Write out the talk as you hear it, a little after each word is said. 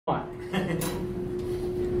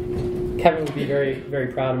Kevin would be very,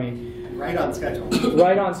 very proud of me. Right on schedule.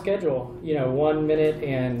 Right on schedule. 1 minute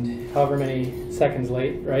and however many seconds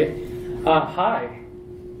late, right? Hi.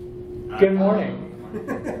 Good morning.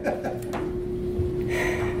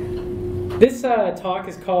 This talk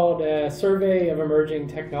is called Survey of Emerging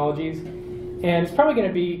Technologies, and it's probably going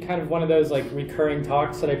to be kind of one of those like recurring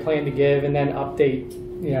talks that I plan to give and then update,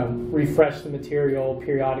 refresh the material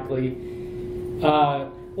periodically.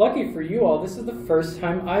 Lucky for you all, this is the first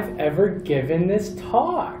time I've ever given this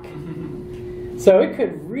talk. So it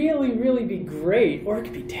could really, really be great, or it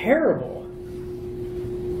could be terrible.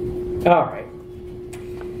 All right.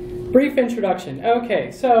 Brief introduction. Okay,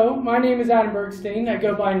 so my name is Adam Bergstein. I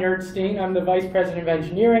go by Nerdstein. I'm the Vice President of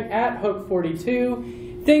Engineering at Hook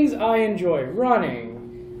 42. Things I enjoy: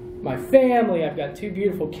 running, my family. I've got 2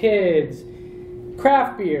 beautiful kids,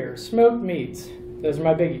 craft beer, smoked meats. Those are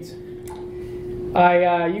my biggies.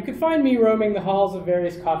 You can find me roaming the halls of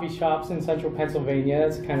various coffee shops in central Pennsylvania.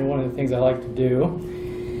 That's kind of one of the things I like to do.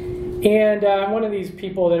 And I'm one of these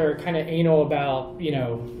people that are kind of anal about,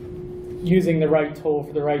 using the right tool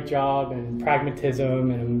for the right job and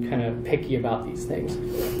pragmatism, and I'm kind of picky about these things.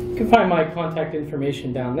 You can find my contact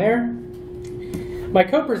information down there. My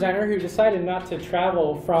co-presenter, who decided not to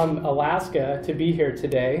travel from Alaska to be here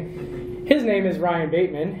today, his name is Ryan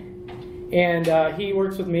Bateman. And he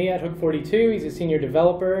works with me at Hook 42. He's a senior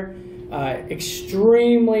developer,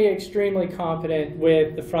 extremely, extremely confident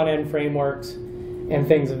with the front-end frameworks and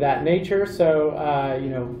things of that nature. So,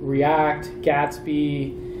 React,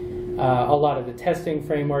 Gatsby, a lot of the testing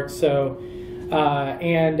frameworks. So,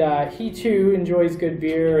 he too enjoys good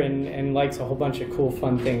beer and likes a whole bunch of cool,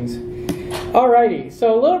 fun things. Alrighty,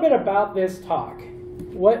 so a little bit about this talk.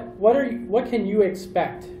 What can you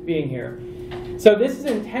expect being here? So this is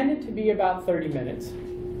intended to be about 30 minutes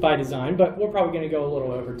by design, but we're probably going to go a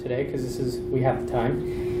little over today because we have the time.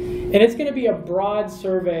 And it's going to be a broad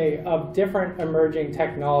survey of different emerging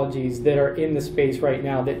technologies that are in the space right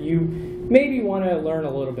now that you maybe want to learn a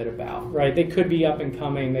little bit about, right? They could be up and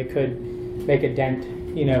coming, they could make a dent,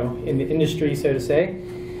 in the industry, so to say.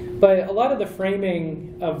 But a lot of the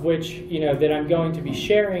framing of which, that I'm going to be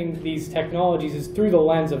sharing these technologies is through the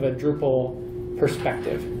lens of a Drupal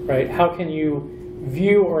perspective, right? How can you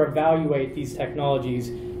view or evaluate these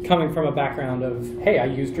technologies coming from a background of, hey, I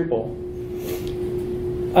use Drupal.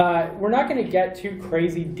 We're not going to get too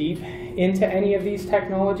crazy deep into any of these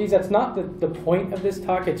technologies. That's not the point of this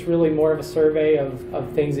talk. It's really more of a survey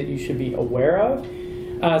of things that you should be aware of.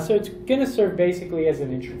 So it's going to serve basically as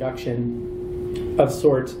an introduction of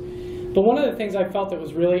sorts. But one of the things I felt that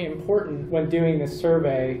was really important when doing this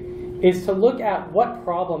survey is to look at what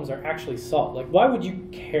problems are actually solved. Like, why would you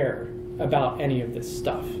care about any of this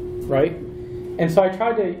stuff, right? And so I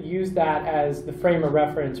tried to use that as the frame of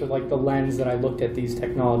reference, or like the lens that I looked at these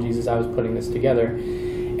technologies as I was putting this together.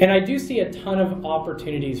 And I do see a ton of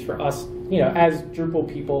opportunities for us, as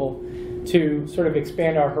Drupal people, to sort of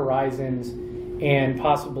expand our horizons and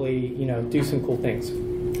possibly, do some cool things.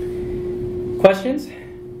 Questions?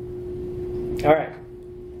 All right.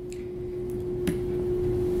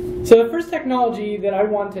 So the first technology that I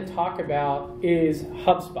want to talk about is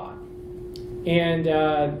HubSpot. And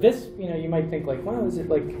this, you might think like, wow, is it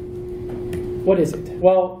like, what is it?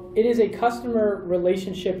 Well, it is a customer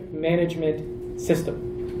relationship management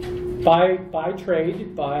system. By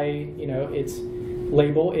trade, by, its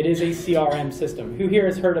label, it is a CRM system. Who here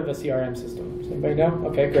has heard of a CRM system? Does anybody know?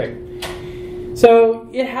 Okay, great. So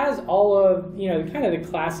it has all of, kind of the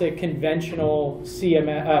classic conventional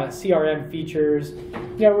CRM features,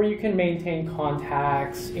 where you can maintain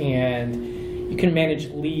contacts and you can manage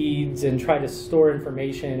leads and try to store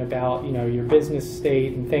information about, your business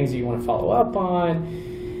state and things that you want to follow up on.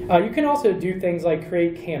 You can also do things like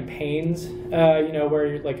create campaigns, where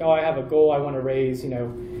you're like, oh, I have a goal, I want to raise,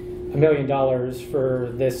 $1 million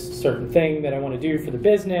for this certain thing that I want to do for the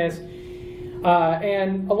business.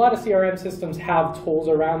 And a lot of CRM systems have tools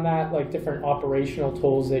around that, like different operational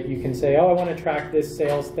tools that you can say, oh, I want to track this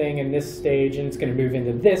sales thing in this stage, and it's going to move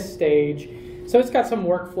into this stage. So it's got some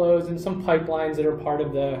workflows and some pipelines that are part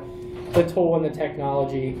of the tool and the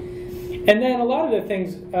technology. And then a lot of the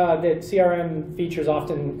things that CRM features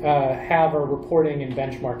often have are reporting and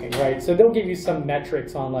benchmarking, right? So they'll give you some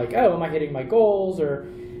metrics on like, oh, am I hitting my goals, or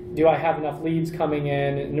do I have enough leads coming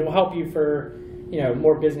in? And it will help you for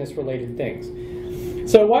more business-related things.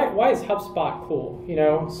 So why is HubSpot cool?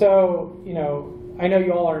 So I know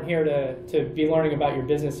you all aren't here to be learning about your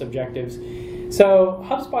business objectives. So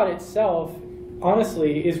HubSpot itself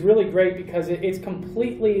honestly is really great because it's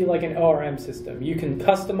completely like an ORM system. You can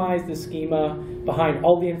customize the schema behind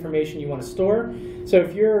all the information you want to store. So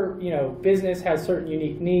if your business has certain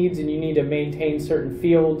unique needs and you need to maintain certain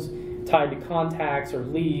fields tied to contacts or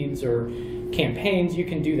leads or campaigns, you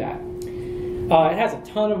can do that. It has a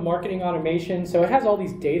ton of marketing automation, so it has all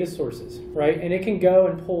these data sources, right? And it can go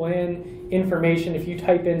and pull in information. If you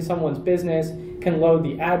type in someone's business, can load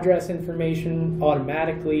the address information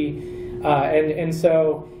automatically. And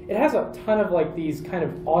so it has a ton of like these kind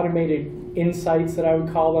of automated insights that I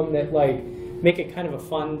would call them that like make it kind of a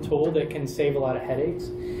fun tool that can save a lot of headaches.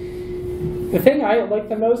 The thing I like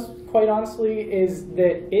the most, quite honestly, is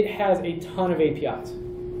that it has a ton of APIs.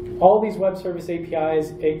 All these web service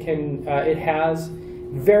APIs, it has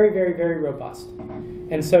very, very, very robust.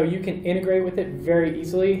 And so you can integrate with it very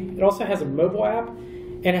easily. It also has a mobile app,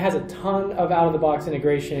 and it has a ton of out-of-the-box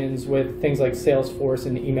integrations with things like Salesforce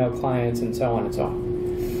and email clients and so on and so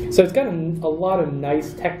on. So it's got a lot of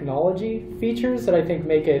nice technology features that I think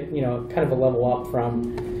make it, kind of a level up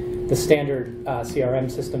from the standard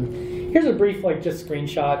CRM system. Here's a brief, just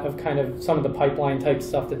screenshot of kind of some of the pipeline type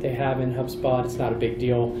stuff that they have in HubSpot. It's not a big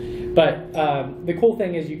deal, but the cool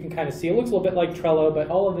thing is you can kind of see it looks a little bit like Trello, but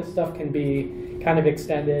all of this stuff can be kind of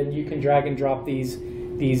extended. You can drag and drop these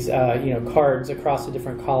cards across the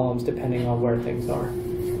different columns depending on where things are.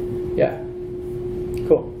 Yeah,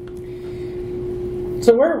 cool.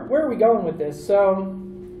 So where are we going with this? So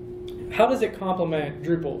how does it complement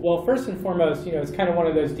Drupal? Well, first and foremost, it's kind of one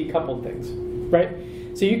of those decoupled things, right?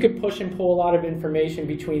 So you could push and pull a lot of information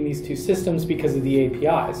between these two systems because of the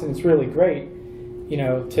APIs, and it's really great,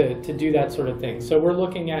 to do that sort of thing. So we're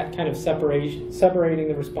looking at kind of separating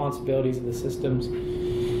the responsibilities of the systems.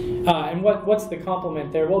 And what's the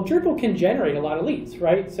complement there? Well, Drupal can generate a lot of leads,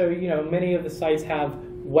 right? So, many of the sites have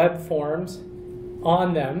web forms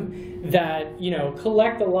on them that,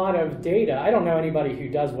 collect a lot of data. I don't know anybody who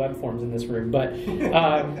does web forms in this room, but,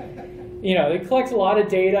 it collects a lot of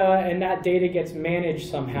data, and that data gets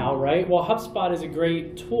managed somehow, right? Well, HubSpot is a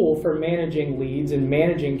great tool for managing leads and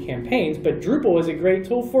managing campaigns, but Drupal is a great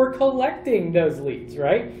tool for collecting those leads,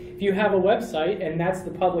 right? If you have a website and that's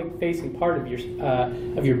the public-facing part of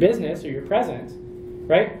your business or your presence,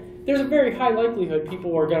 right? There's a very high likelihood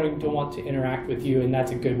people are going to want to interact with you, and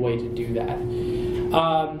that's a good way to do that.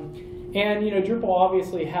 And Drupal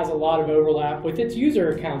obviously has a lot of overlap with its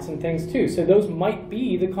user accounts and things too. So those might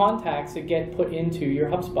be the contacts that get put into your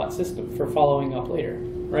HubSpot system for following up later,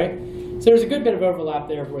 right? So there's a good bit of overlap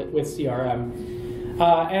there with CRM.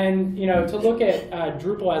 And to look at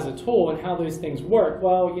Drupal as a tool and how those things work,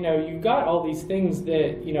 well, you've got all these things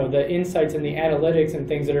that, the insights and the analytics and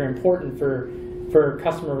things that are important for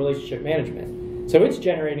customer relationship management. So it's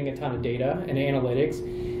generating a ton of data and analytics.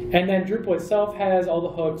 And then Drupal itself has all the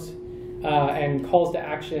hooks and calls to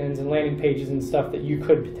actions and landing pages and stuff that you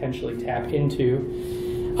could potentially tap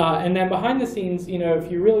into. And then behind the scenes,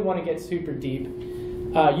 if you really want to get super deep,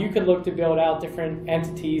 you could look to build out different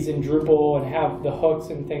entities in Drupal and have the hooks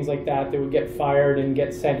and things like that would get fired and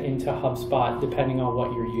get sent into HubSpot depending on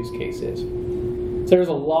what your use case is. So there's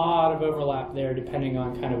a lot of overlap there depending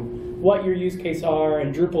on kind of what your use case are,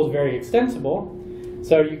 and Drupal is very extensible,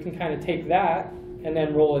 so you can kind of take that and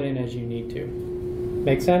then roll it in as you need to.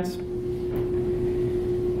 Make sense?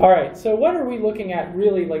 All right, so what are we looking at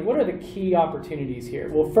really, what are the key opportunities here?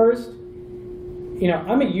 Well, first,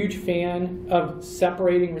 I'm a huge fan of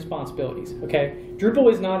separating responsibilities, okay?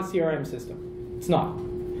 Drupal is not a CRM system. It's not.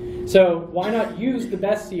 So why not use the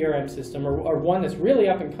best CRM system or one that's really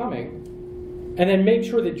up and coming, and then make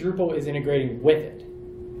sure that Drupal is integrating with it,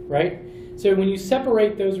 right? So when you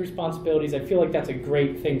separate those responsibilities, I feel like that's a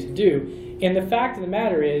great thing to do. And the fact of the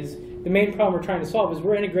matter is, the main problem we're trying to solve is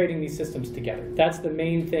we're integrating these systems together. That's the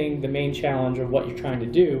main thing, the main challenge of what you're trying to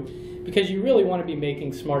do, because you really want to be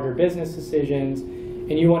making smarter business decisions,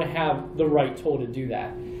 and you want to have the right tool to do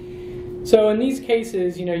that. So in these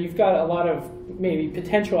cases, you've got a lot of maybe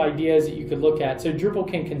potential ideas that you could look at. So Drupal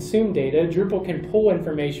can consume data, Drupal can pull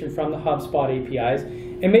information from the HubSpot APIs,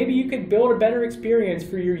 and maybe you could build a better experience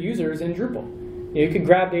for your users in Drupal. You could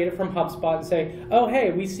grab data from HubSpot and say, oh,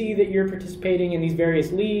 hey, we see that you're participating in these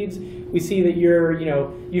various leads. We see that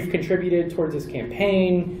you've contributed towards this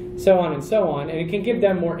campaign, so on and so on. And it can give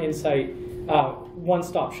them more insight,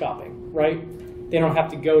 one-stop shopping, right? They don't have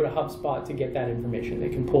to go to HubSpot to get that information. They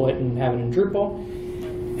can pull it and have it in Drupal.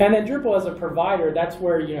 And then Drupal as a provider, that's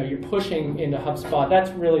where you're pushing into HubSpot.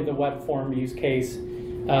 That's really the web form use case,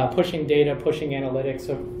 pushing data, pushing analytics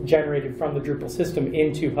generated from the Drupal system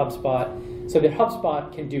into HubSpot, so that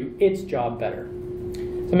HubSpot can do its job better.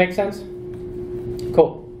 Does that make sense?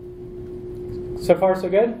 Cool. So far, so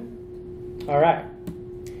good? All right.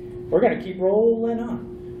 We're going to keep rolling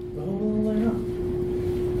on. Rolling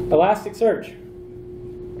on. Elasticsearch.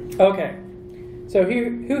 Okay. So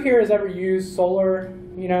who here has ever used Solr,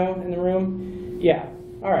 you know, in the room? Yeah.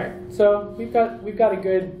 All right. So we've got a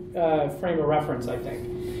good frame of reference, I think.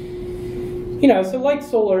 You know, so like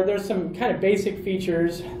Solr, there's some kind of basic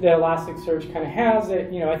features that Elasticsearch kind of has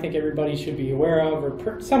that, you know, I think everybody should be aware of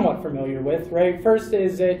or somewhat familiar with, right? First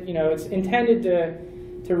is that, you know, it's intended to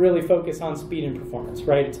really focus on speed and performance,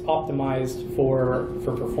 right? It's optimized for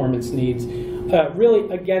performance needs, really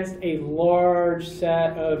against a large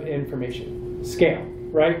set of information, scale,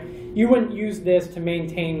 right? You wouldn't use this to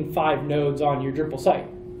maintain 5 nodes on your Drupal site.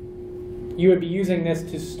 You would be using this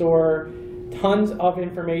to store tons of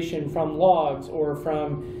information from logs or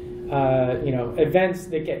from you know, events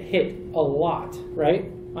that get hit a lot, right,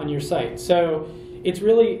 on your site. So it's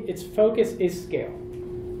really, its focus is scale.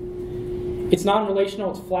 It's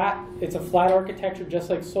non-relational, it's flat. It's a flat architecture just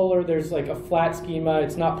like Solr. There's like a flat schema.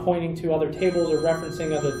 It's not pointing to other tables or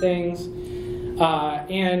referencing other things.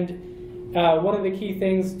 One of the key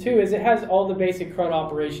things too is it has all the basic CRUD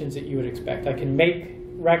operations that you would expect. I can make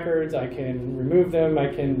records, I can remove them, I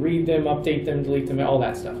can read them, update them, delete them, all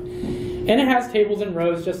that stuff. And it has tables and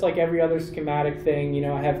rows just like every other schematic thing. You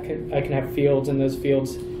know, I can have fields, and those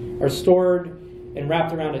fields are stored and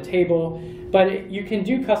wrapped around a table. But you can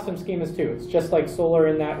do custom schemas too. It's just like Solr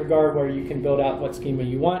in that regard, where you can build out what schema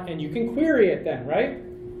you want and you can query it then, right?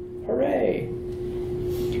 Hooray.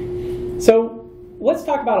 So let's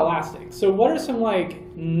talk about Elastic. So what are some like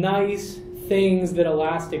nice things that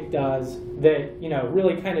Elastic does that, you know,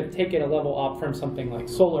 really kind of take it a level up from something like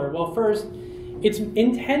Solr? Well, first, it's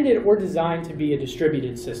intended or designed to be a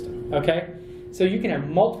distributed system, okay? So you can have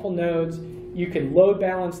multiple nodes, you can load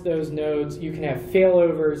balance those nodes, you can have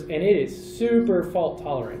failovers, and it is super fault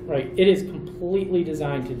tolerant, right? It is completely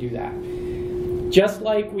designed to do that. Just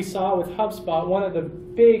like we saw with HubSpot, one of the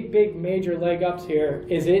big major leg ups here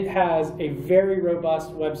is it has a very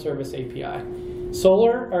robust web service API.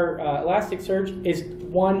 Solr, or Elasticsearch, is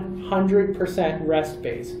 100%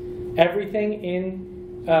 REST-based. Everything in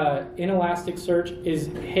Elasticsearch is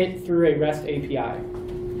hit through a REST API,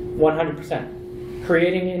 100%.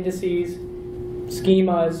 Creating indices,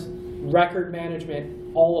 schemas, record management,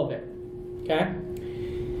 all of it, okay?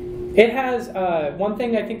 It has, one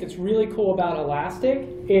thing I think that's really cool about Elastic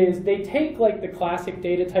is they take like the classic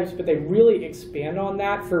data types, but they really expand on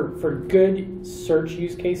that for good search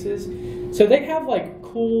use cases. So they have like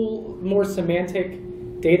cool, more semantic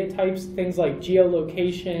data types, things like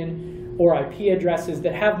geolocation or IP addresses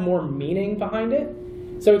that have more meaning behind it.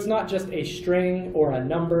 So it's not just a string or a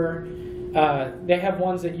number. They have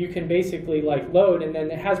ones that you can basically like load, and then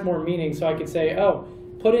it has more meaning. So I could say, oh,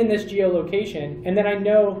 put in this geolocation, and then I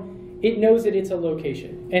know it knows that it's a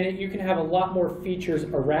location, and you can have a lot more features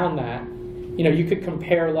around that. You know, you could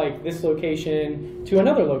compare like this location to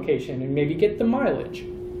another location and maybe get the mileage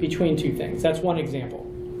between two things. That's one example,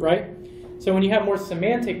 right? So when you have more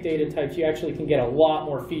semantic data types, you actually can get a lot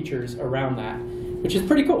more features around that, which is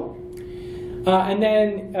pretty cool. And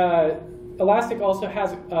then Elastic also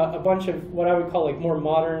has a bunch of what I would call like more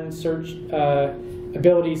modern search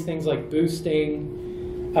abilities, things like boosting.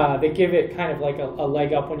 They give it kind of like a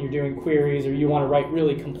leg up when you're doing queries, or you want to write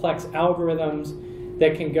really complex algorithms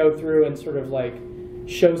that can go through and sort of like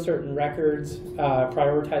show certain records,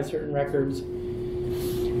 prioritize certain records.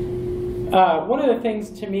 One of the things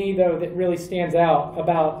to me, though, that really stands out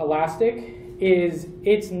about Elastic is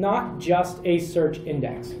it's not just a search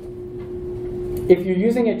index. If you're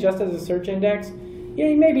using it just as a search index, you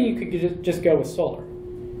know, maybe you could just go with Solr,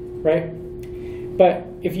 right? But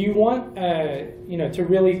if you want you know, to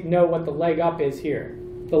really know what the leg up is here,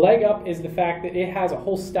 the leg up is the fact that it has a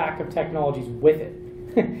whole stack of technologies with it.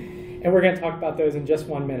 And we're going to talk about those in just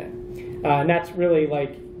 1 minute. And that's really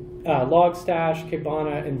like Logstash,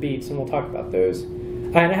 Kibana, and Beats, and we'll talk about those.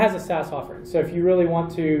 And it has a SaaS offering. So if you really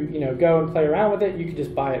want to, you know, go and play around with it, you can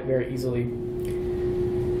just buy it very easily.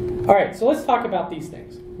 All right, so let's talk about these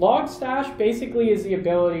things. Logstash basically is the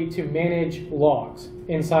ability to manage logs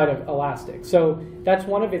inside of Elastic. So that's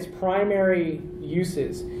one of its primary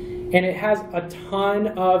uses. And it has a ton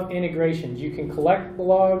of integrations. You can collect the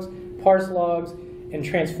logs, parse logs, and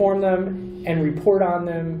transform them and report on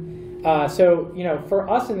them. So, you know, for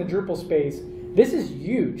us in the Drupal space, this is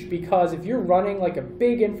huge, because if you're running like a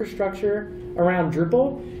big infrastructure around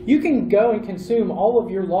Drupal, you can go and consume all of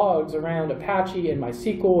your logs around Apache and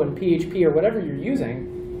MySQL and PHP or whatever you're using,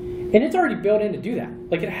 and it's already built in to do that.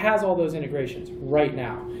 Like, it has all those integrations right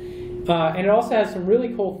now. And it also has some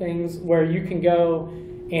really cool things where you can go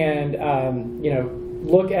and you know,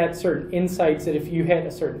 look at certain insights that if you hit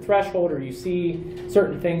a certain threshold or you see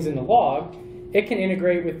certain things in the log, it can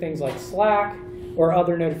integrate with things like Slack or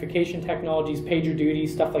other notification technologies, PagerDuty,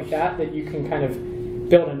 stuff like that, that you can kind of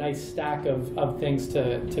build a nice stack of things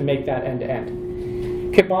to make that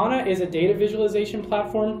end-to-end. Kibana is a data visualization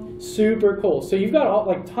platform, super cool. So you've got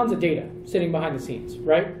like tons of data sitting behind the scenes,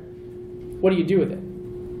 right? What do you do with it?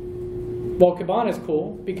 Well, Kibana is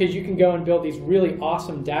cool because you can go and build these really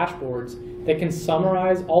awesome dashboards that can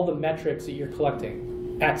summarize all the metrics that you're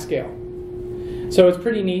collecting at scale. So it's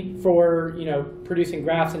pretty neat for producing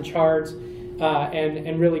graphs and charts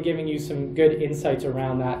and really giving you some good insights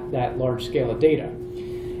around that large scale of data.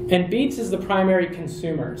 And Beats is the primary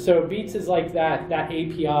consumer. So Beats is like that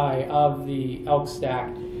API of the Elk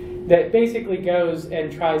stack that basically goes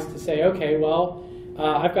and tries to say, okay, well,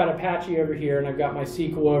 I've got Apache over here, and I've got my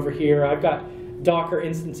SQL over here. I've got Docker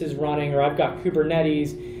instances running, or I've got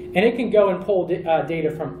Kubernetes, and it can go and pull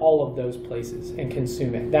data from all of those places and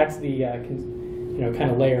consume it. That's the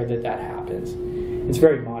kind of layer that happens. It's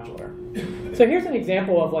very modular. So here's an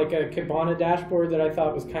example of like a Kibana dashboard that I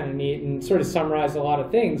thought was kind of neat and sort of summarized a lot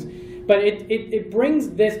of things. But it brings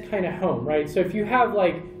this kind of home, right? So if you have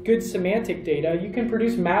like good semantic data, you can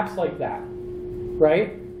produce maps like that,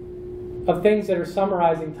 right? Of things that are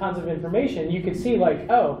summarizing tons of information. You can see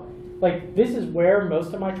like, oh, like this is where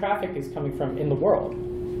most of my traffic is coming from in the world,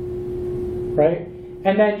 right?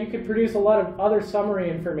 And then you could produce a lot of other summary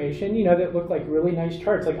information, that look like really nice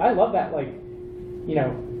charts. Like I love that, like,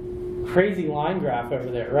 crazy line graph over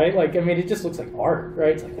there, right? Like, I mean, it just looks like art, right?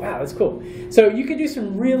 It's like, wow, that's cool. So you can do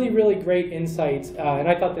some really, really great insights, and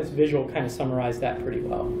I thought this visual kind of summarized that pretty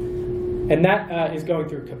well. And that is going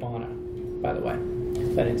through Kibana, by the way.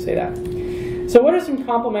 I didn't say that. So what are some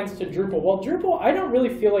compliments to Drupal? Well, Drupal, I don't really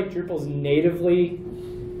feel like Drupal's natively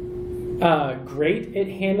great at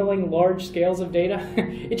handling large scales of data.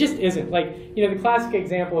 It just isn't. Like, the classic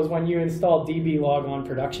example is when you install dblog on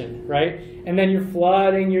production, right? And then you're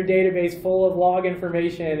flooding your database full of log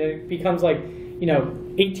information, and it becomes like,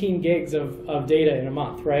 18 gigs of data in a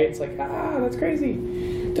month, right? It's like, that's crazy.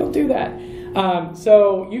 Don't do that.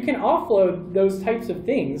 So you can offload those types of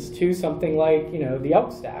things to something like, the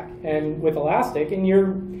Elk stack and with Elastic, and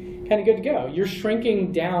you're kind of good to go. You're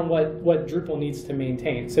shrinking down what Drupal needs to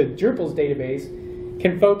maintain. So Drupal's database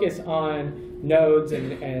can focus on nodes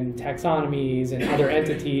and taxonomies and other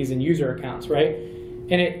entities and user accounts, right?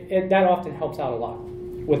 And that often helps out a lot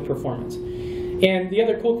with performance. And the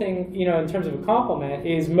other cool thing, in terms of a compliment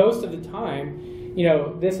is most of the time,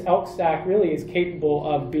 this Elk stack really is capable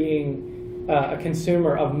of being a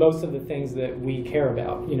consumer of most of the things that we care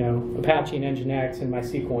about, Apache and Nginx and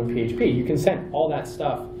MySQL and PHP. You can send all that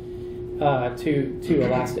stuff to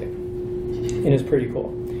Elastic, and it's pretty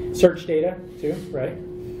cool. Search data too, right?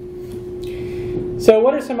 So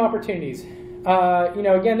what are some opportunities?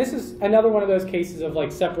 Again, this is another one of those cases of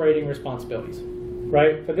like separating responsibilities,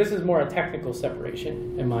 right? But this is more a technical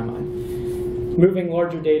separation in my mind. Moving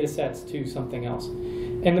larger data sets to something else.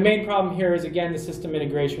 And the main problem here is, again, the system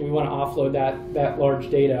integration. We want to offload that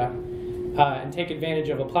large data and take advantage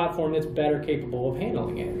of a platform that's better capable of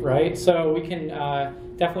handling it, right? So we can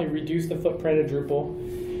definitely reduce the footprint of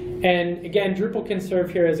Drupal. And again, Drupal can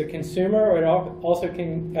serve here as a consumer, or it also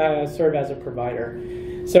can serve as a provider.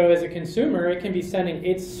 So as a consumer, it can be sending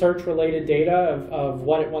its search-related data of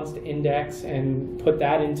what it wants to index and put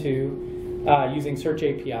that into using Search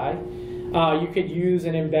API. You could use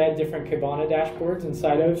and embed different Kibana dashboards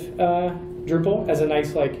inside of Drupal as a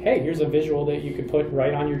nice, like, hey, here's a visual that you could put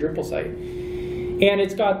right on your Drupal site. And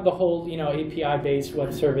it's got the whole, API-based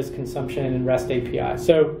web service consumption and REST API.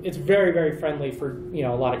 So it's very, very friendly for,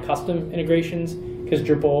 a lot of custom integrations, because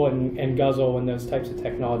Drupal and Guzzle and those types of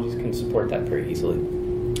technologies can support that very easily.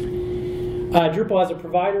 Drupal as a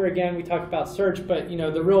provider, again, we talked about search, but,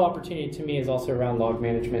 the real opportunity to me is also around log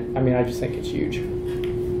management. I mean, I just think it's huge.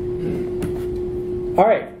 All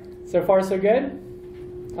right, so far so good?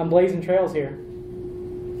 I'm blazing trails here.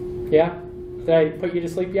 Yeah? Did I put you to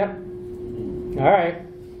sleep yet? All right.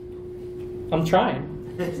 I'm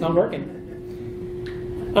trying. It's not working.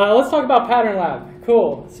 Let's talk about Pattern Lab.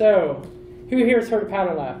 Cool. So, who here has heard of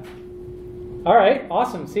Pattern Lab? All right,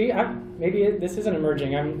 awesome. See, maybe this isn't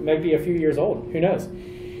emerging. I might be a few years old. Who knows?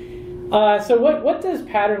 So what does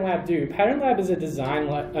Pattern Lab do? Pattern Lab is a design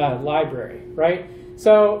library, right?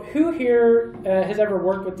 So who here has ever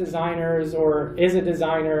worked with designers or is a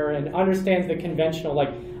designer and understands the conventional,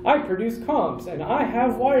 like, I produce comps and I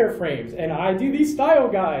have wireframes and I do these style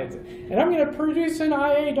guides and I'm going to produce an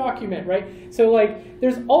IA document, right? So like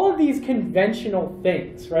there's all of these conventional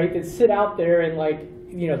things, right, that sit out there in like,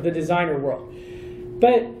 the designer world.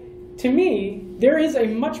 But to me, there is a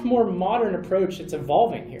much more modern approach that's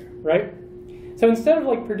evolving here, right? So instead of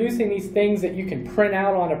like producing these things that you can print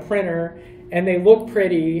out on a printer and they look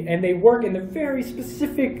pretty and they work in the very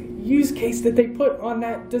specific use case that they put on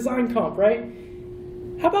that design comp, right?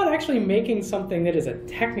 How about actually making something that is a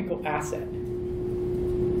technical asset?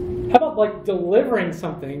 How about like delivering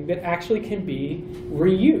something that actually can be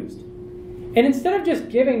reused? And instead of just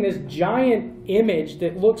giving this giant image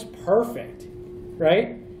that looks perfect,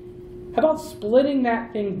 right? How about splitting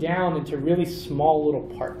that thing down into really small little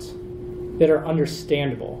parts that are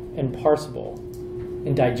understandable and parsable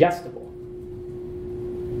and digestible?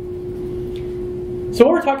 So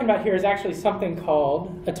what we're talking about here is actually something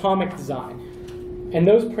called atomic design and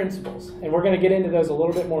those principles. And we're going to get into those a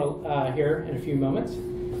little bit more here in a few moments.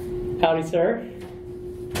 Howdy, sir.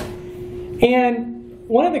 And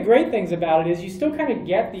one of the great things about it is you still kind of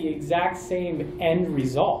get the exact same end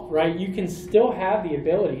result, right? You can still have the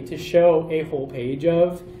ability to show a whole page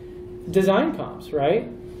of design comps, right?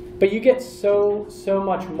 But you get so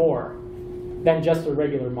much more than just a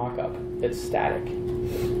regular mock-up that's static.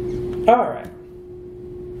 All right.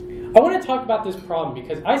 I want to talk about this problem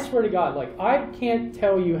because I swear to God, like, I can't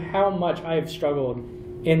tell you how much I have struggled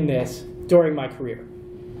in this during my career.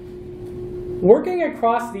 Working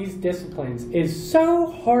across these disciplines is so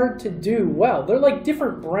hard to do well. They're like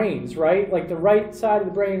different brains, right? Like the right side of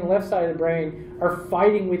the brain and the left side of the brain are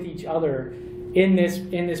fighting with each other in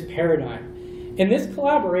this paradigm. And this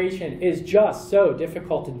collaboration is just so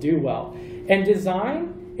difficult to do well. And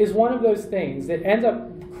design is one of those things that ends up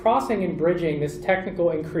crossing and bridging this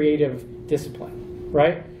technical and creative discipline,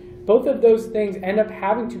 right? Both of those things end up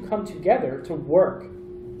having to come together to work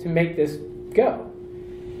to make this go.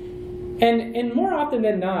 And more often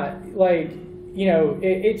than not, like, you know,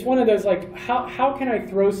 it's one of those, like, how can I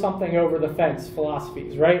throw something over the fence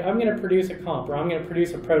philosophies, right? I'm going to produce a comp or I'm going to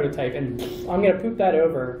produce a prototype and I'm going to poop that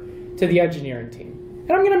over to the engineering team.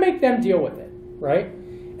 And I'm going to make them deal with it, right?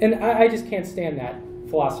 And I just can't stand that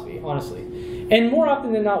philosophy, honestly. And more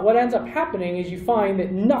often than not, what ends up happening is you find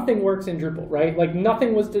that nothing works in Drupal, right? Like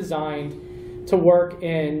nothing was designed to work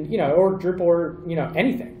in, you know, or Drupal or, you know,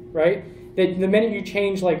 anything, right? That the minute you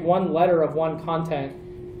change like one letter of one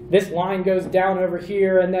content, this line goes down over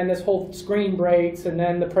here and then this whole screen breaks and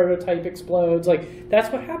then the prototype explodes. Like that's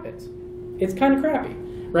what happens. It's kind of crappy,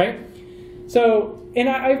 right? So, and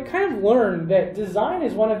I've kind of learned that design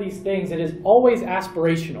is one of these things that is always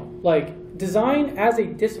aspirational. Like design as a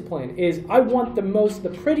discipline is, I want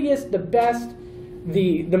the prettiest, the best,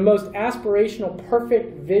 the most aspirational,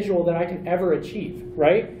 perfect visual that I can ever achieve,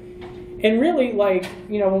 right? And really, like,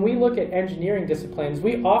 you know, when we look at engineering disciplines,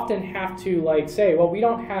 we often have to like say, well, we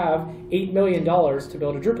don't have $8 million to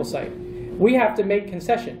build a Drupal site. We have to make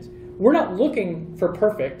concessions. We're not looking for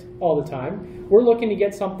perfect all the time. We're looking to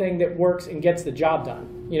get something that works and gets the job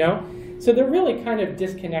done, you know? So they're really kind of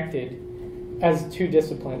disconnected as two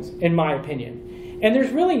disciplines, in my opinion. And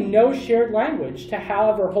there's really no shared language to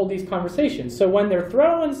have or hold these conversations. So when they're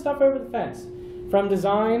throwing stuff over the fence, from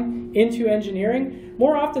design into engineering,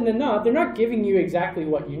 more often than not, they're not giving you exactly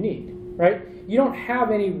what you need, right? You don't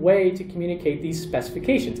have any way to communicate these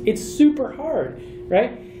specifications. It's super hard,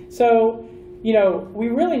 right? So, you know, we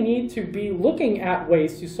really need to be looking at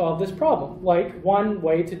ways to solve this problem. Like one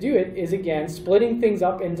way to do it is, again, splitting things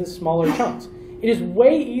up into smaller chunks. It is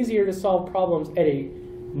way easier to solve problems at a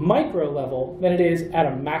micro level than it is at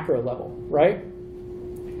a macro level, right?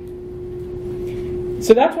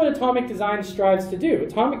 So that's what atomic design strives to do.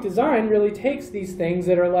 Atomic design really takes these things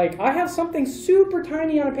that are like, I have something super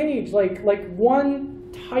tiny on a page, like one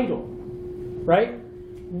title, right?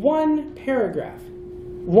 One paragraph,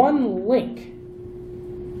 one link.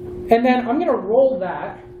 And then I'm going to roll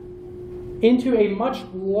that into a much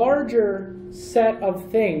larger set of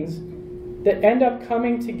things that end up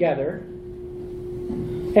coming together.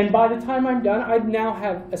 And by the time I'm done, I now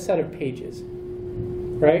have a set of pages,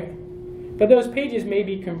 right? But those pages may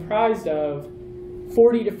be comprised of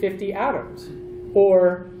 40 to 50 atoms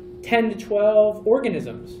or 10 to 12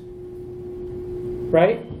 organisms,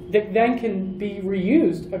 right? That then can be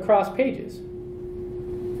reused across pages.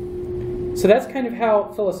 So that's kind of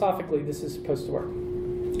how philosophically this is supposed to work.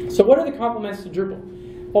 So what are the complements to Drupal?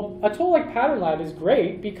 Well, a tool like Pattern Lab is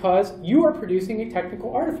great because you are producing a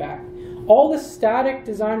technical artifact. All the static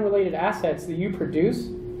design-related assets that you produce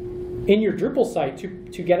in your Drupal site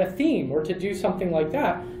to get a theme or to do something like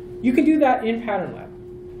that, you can do that in Pattern Lab.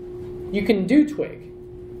 You can do Twig.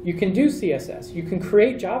 You can do CSS. You can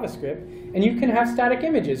create JavaScript. And you can have static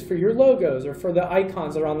images for your logos or for the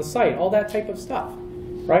icons that are on the site, all that type of stuff,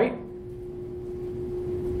 right?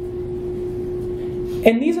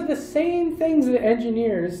 And these are the same things that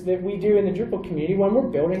engineers that we do in the Drupal community when we're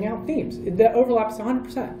building out themes. The overlap is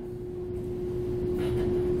 100%.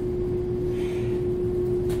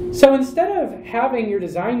 So instead of having your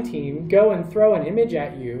design team go and throw an image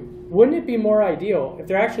at you, wouldn't it be more ideal if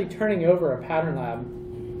they're actually turning over a pattern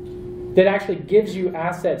lab that actually gives you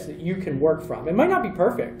assets that you can work from? It might not be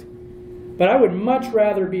perfect, but I would much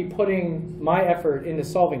rather be putting my effort into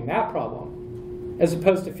solving that problem as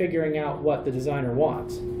opposed to figuring out what the designer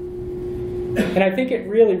wants. And I think it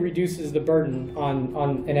really reduces the burden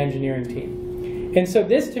on an engineering team. And so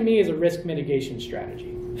this to me is a risk mitigation strategy.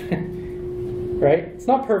 Right? It's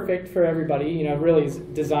not perfect for everybody, you know, really is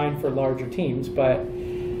designed for larger teams, but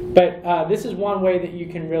this is one way that you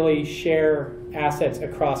can really share assets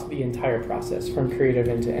across the entire process from creative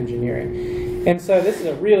into engineering. And so this is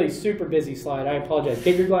a really super busy slide. I apologize.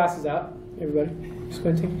 Get your glasses out, everybody.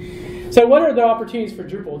 Squinting. So what are the opportunities for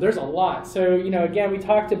Drupal? There's a lot. So, you know, again, we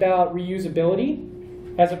talked about reusability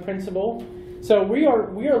as a principle. So we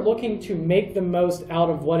are looking to make the most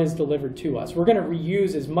out of what is delivered to us. We're going to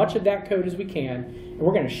reuse as much of that code as we can, and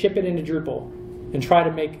we're going to ship it into Drupal and try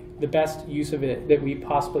to make the best use of it that we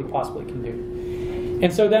possibly can do.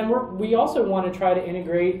 And so then we also want to try to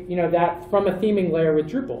integrate, you know, that from a theming layer with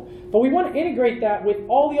Drupal. But we want to integrate that with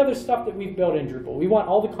all the other stuff that we've built in Drupal. We want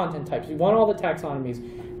all the content types. We want all the taxonomies.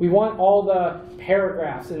 We want all the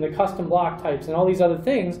paragraphs and the custom block types and all these other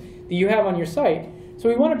things that you have on your site. So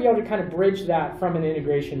we want to be able to kind of bridge that from an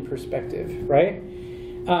integration perspective, right?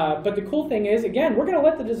 But the cool thing is, again, we're going to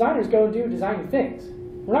let the designers go and do designing things.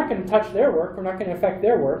 We're not going to touch their work. We're not going to affect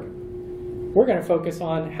their work. We're going to focus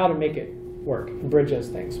on how to make it work and bridge those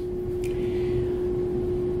things.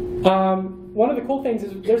 One of the cool things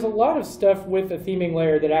is there's a lot of stuff with the theming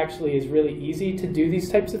layer that actually is really easy to do these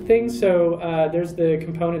types of things. So there's the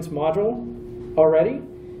components module already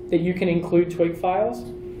that you can include twig files.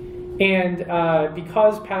 And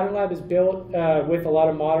because Pattern Lab is built with a lot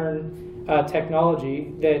of modern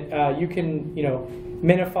technology that you can, you know,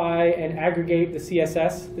 minify and aggregate the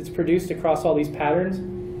CSS that's produced across all these patterns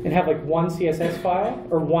and have like one CSS file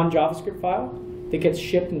or one JavaScript file that gets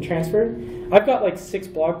shipped and transferred. I've got like 6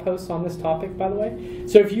 blog posts on this topic, by the way.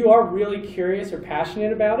 So if you are really curious or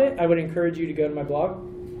passionate about it, I would encourage you to go to my blog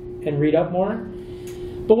and read up more.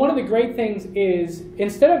 But one of the great things is,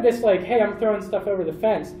 instead of this like, hey, I'm throwing stuff over the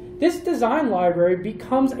fence, this design library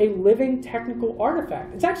becomes a living technical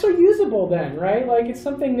artifact. It's actually usable then, right? Like it's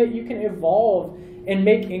something that you can evolve and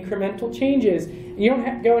make incremental changes. You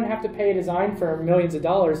don't go and have to pay a design firm millions of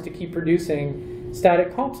dollars to keep producing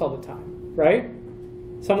static comps all the time, right?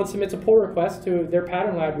 Someone submits a pull request to their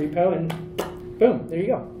Pattern Lab repo and boom, there you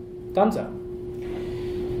go, donezo.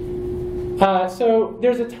 So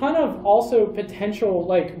there's a ton of also potential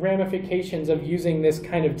like ramifications of using this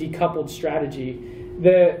kind of decoupled strategy.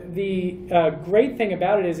 The great thing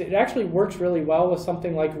about it is it actually works really well with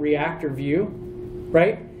something like React or Vue,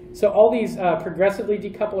 right? So all these progressively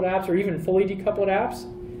decoupled apps or even fully decoupled apps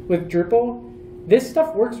with Drupal, this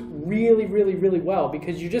stuff works really, really, really well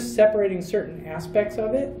because you're just separating certain aspects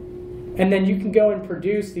of it, and then you can go and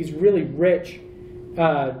produce these really rich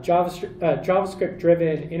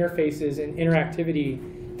JavaScript-driven interfaces and interactivity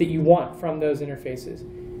that you want from those interfaces.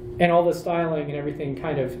 And all the styling and everything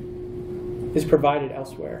kind of is provided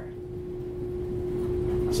elsewhere.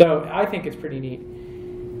 So I think it's pretty neat.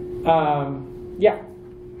 Yeah.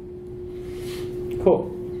 Cool.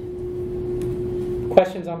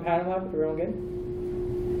 Questions on Pattern Lab? Everyone good?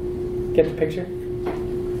 Get the picture?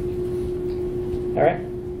 All right.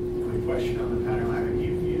 Quick question on the Pattern Lab. Have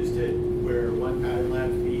you used it where one Pattern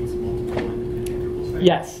Lab feeds multiple independent Drupal sites?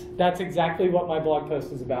 Yes, that's exactly what my blog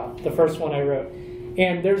post is about, the first one I wrote.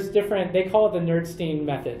 And there's different, they call it the Nerdstein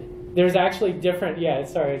method. There's actually different, yeah,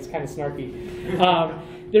 sorry, it's kind of snarky.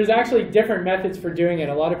 There's actually different methods for doing it.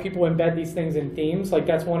 A lot of people embed these things in themes. Like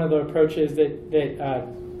that's one of the approaches that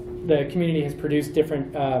the community has produced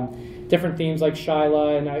different themes like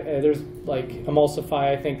Shyla, and there's like Emulsify,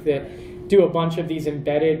 I think, that do a bunch of these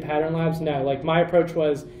embedded pattern labs. No, like my approach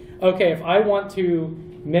was, okay, if I want to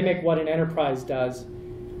mimic what an enterprise does,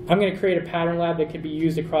 I'm going to create a pattern lab that can be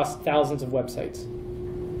used across thousands of websites.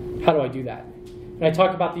 How do I do that? And I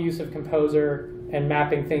talk about the use of Composer and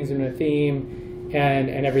mapping things into a theme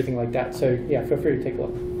and everything like that. So yeah, feel free to take a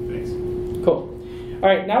look. Thanks. Cool. All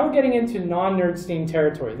right, now we're getting into non-Nerdstein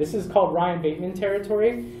territory. This is called Ryan Bateman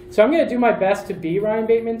territory. So I'm going to do my best to be Ryan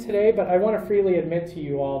Bateman today, but I want to freely admit to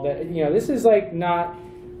you all that, you know, this is like not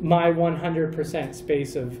my 100%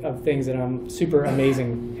 space of things that I'm super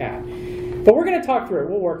amazing at. But we're going to talk through it.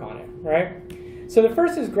 We'll work on it, right? So the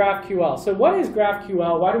first is GraphQL. So what is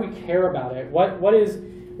GraphQL? Why do we care about it? What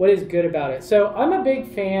what is good about it. So I'm a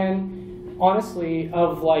big fan, honestly,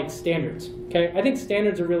 of like standards. Okay, I think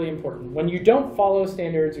standards are really important. When you don't follow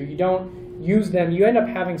standards or you don't use them, you end up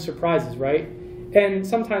having surprises, right? And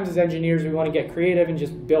sometimes as engineers, we want to get creative and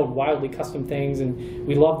just build wildly custom things, and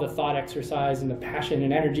we love the thought exercise and the passion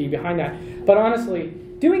and energy behind that. But honestly,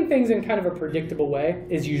 doing things in kind of a predictable way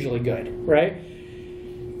is usually good, right?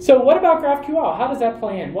 So what about GraphQL? How does that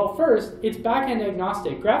play in? Well, first, it's backend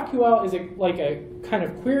agnostic. GraphQL is like a kind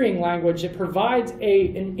of querying language that provides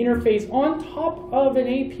an interface on top of an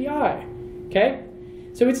API, okay?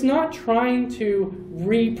 So it's not trying to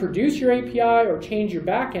reproduce your API or change your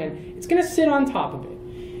backend. It's going to sit on top of it.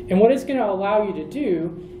 And what it's going to allow you to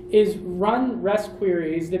do is run REST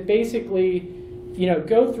queries that basically,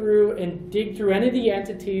 go through and dig through any of the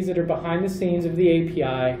entities that are behind the scenes of the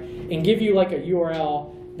API and give you like a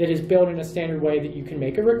URL that is built in a standard way that you can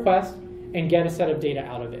make a request and get a set of data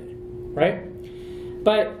out of it, right?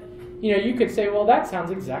 But, you could say, well, that sounds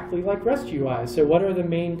exactly like REST UI. So what are the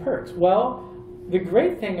main perks? Well, the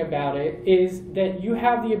great thing about it is that you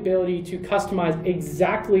have the ability to customize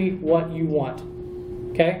exactly what you want,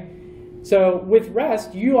 okay? So with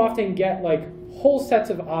REST, you often get like whole sets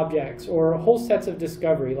of objects or whole sets of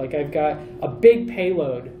discovery. Like I've got a big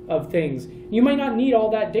payload of things. You might not need all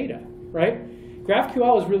that data, right?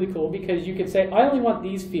 GraphQL is really cool because you could say, I only want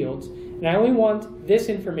these fields, and I only want this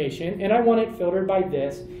information, and I want it filtered by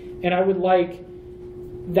this, and I would like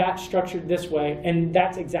that structured this way, and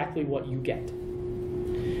that's exactly what you get.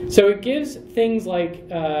 So it gives things like,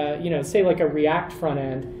 say like a React front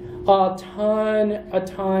end, a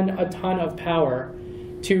ton of power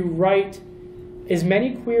to write as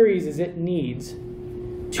many queries as it needs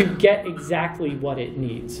to get exactly what it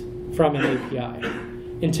needs from an API.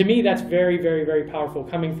 And to me, that's very, very, very powerful,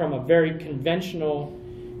 coming from a very conventional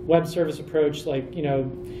web service approach, like,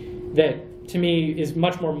 that to me is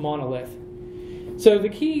much more monolith. So the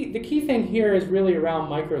key thing here is really around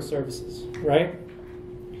microservices, right?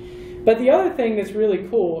 But the other thing that's really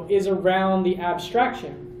cool is around the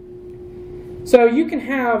abstraction. So you can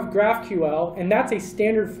have GraphQL, and that's a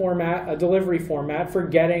standard format, a delivery format for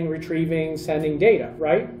getting, retrieving, sending data,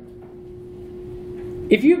 right?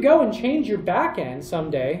 If you go and change your backend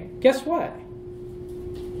someday, guess what?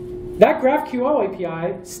 That GraphQL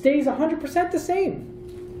API stays 100% the same.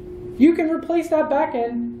 You can replace that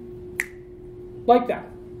backend like that.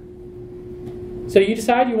 So you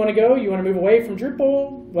decide you want to move away from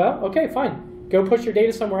Drupal. Well, okay, fine. Go push your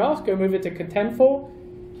data somewhere else. Go move it to Contentful.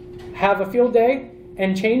 Have a field day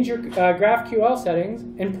and change your GraphQL settings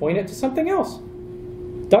and point it to something else.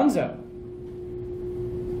 Dunzo.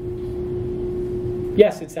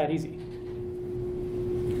 Yes, it's that easy.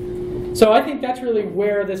 So I think that's really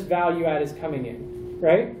where this value add is coming in,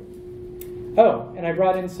 right? Oh, and I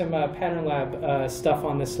brought in some Pattern Lab stuff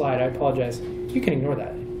on this slide. I apologize. You can ignore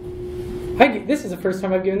that. This is the first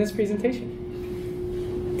time I've given this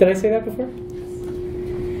presentation. Did I say that before?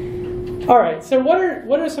 All right, so what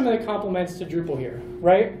are some of the compliments to Drupal here,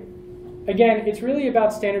 right? Again, it's really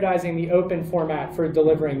about standardizing the open format for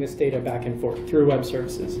delivering this data back and forth through web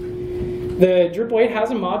services. The Drupal 8 has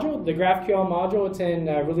a module, the GraphQL module. It's in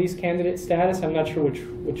release candidate status. I'm not sure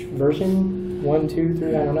which version, 1, 2,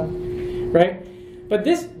 3, I don't know, right? But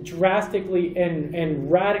this drastically and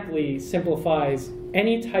radically simplifies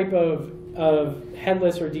any type of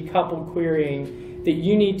headless or decoupled querying that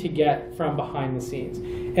you need to get from behind the scenes.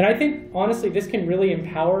 And I think, honestly, this can really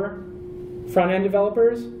empower front-end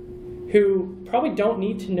developers who probably don't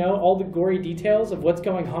need to know all the gory details of what's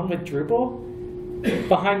going on with Drupal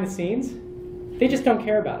behind the scenes. They just don't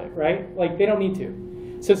care about it, right? Like, they don't need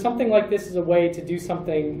to. So something like this is a way to do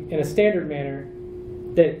something in a standard manner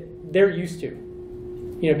that they're used to.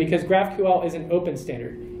 Because GraphQL is an open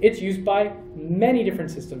standard. It's used by many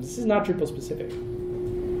different systems. This is not Drupal specific,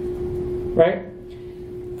 right?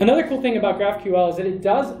 Another cool thing about GraphQL is that it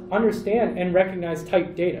does understand and recognize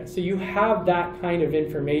typed data. So you have that kind of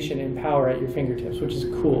information and power at your fingertips, which is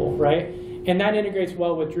cool, right? And that integrates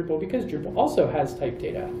well with Drupal because Drupal also has typed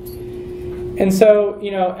data. And so,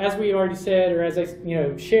 as we already said, or as I,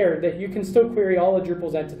 shared, that you can still query all of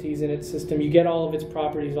Drupal's entities in its system. You get all of its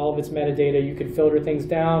properties, all of its metadata. You can filter things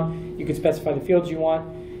down. You can specify the fields you want.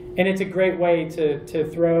 And it's a great way to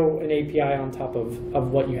throw an API on top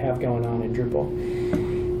of what you have going on in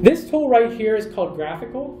Drupal. This tool right here is called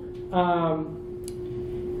Graphical.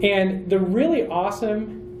 And the really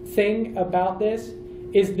awesome thing about this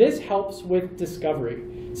is this helps with discovery.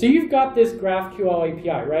 So you've got this GraphQL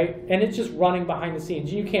API, right? And it's just running behind the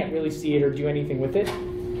scenes. You can't really see it or do anything with it.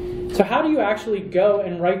 So how do you actually go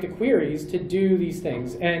and write the queries to do these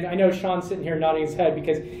things? And I know Sean's sitting here nodding his head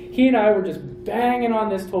because he and I were just banging on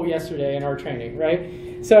this tool yesterday in our training, right?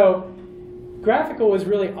 So Graphical was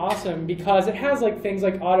really awesome because it has like things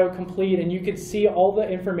like autocomplete, and you could see all the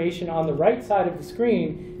information on the right side of the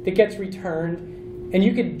screen that gets returned, and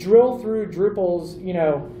you could drill through Drupal's,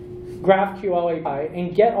 GraphQL API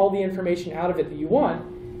and get all the information out of it that you want,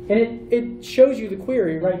 and it shows you the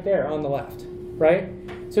query right there on the left, right?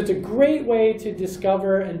 So it's a great way to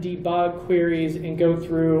discover and debug queries and go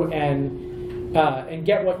through and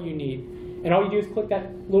get what you need. And all you do is click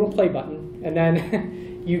that little play button, and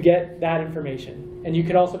then you get that information. And you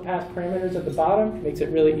could also pass parameters at the bottom. It makes it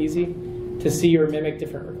really easy to see or mimic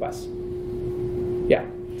different requests. Yeah,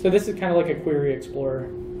 so this is kind of like a Query Explorer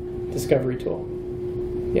discovery tool.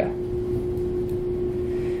 Yeah.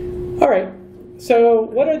 All right. So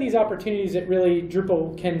what are these opportunities that really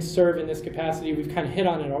Drupal can serve in this capacity? We've kind of hit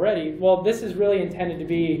on it already. Well, this is really intended to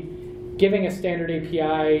be giving a standard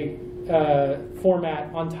API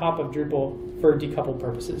format on top of Drupal for decoupled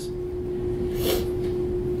purposes.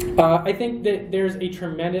 I think that there's a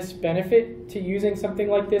tremendous benefit to using something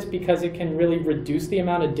like this because it can really reduce the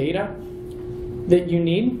amount of data that you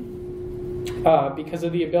need because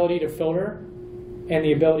of the ability to filter and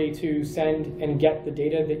the ability to send and get the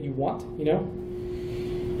data that you want,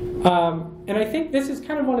 And I think this is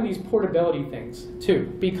kind of one of these portability things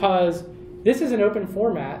too, because this is an open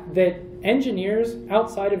format that engineers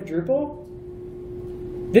outside of Drupal,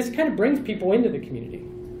 this kind of brings people into the community,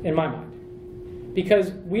 in my mind.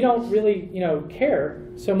 Because we don't really, care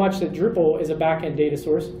so much that Drupal is a back-end data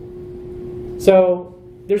source. So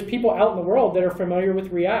there's people out in the world that are familiar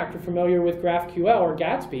with React or familiar with GraphQL or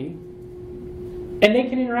Gatsby, and they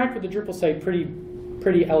can interact with the Drupal site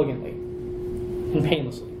pretty elegantly and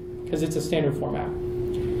painlessly because it's a standard format.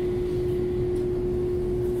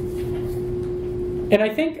 And I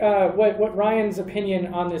think what Ryan's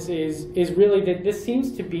opinion on this is really that this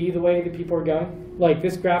seems to be the way that people are going. Like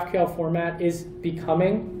this GraphQL format is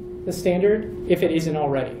becoming the standard if it isn't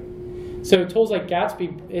already. So tools like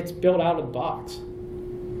Gatsby, it's built out of the box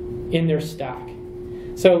in their stack.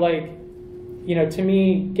 So to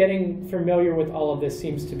me, getting familiar with all of this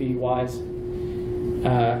seems to be wise in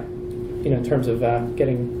terms of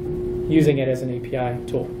using it as an API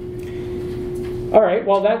tool. All right,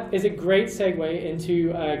 well that is a great segue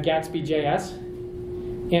into Gatsby.js.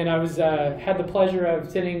 And I had the pleasure of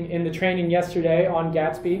sitting in the training yesterday on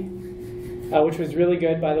Gatsby, which was really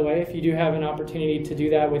good, by the way. If you do have an opportunity to do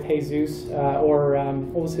that with Jesus or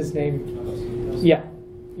what was his name? Yeah,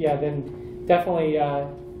 then definitely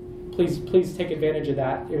please take advantage of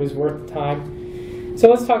that. It was worth the time. So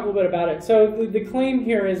let's talk a little bit about it. So the claim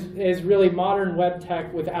here is really modern web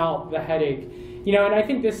tech without the headache. And I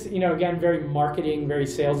think this, again, very marketing, very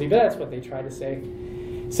salesy, but that's what they try to say.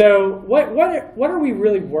 So what are we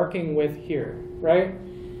really working with here, right?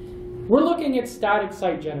 We're looking at static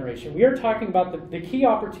site generation. We are talking about the key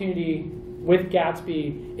opportunity with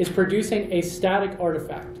Gatsby is producing a static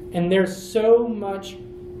artifact. And there's so much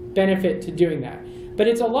benefit to doing that. But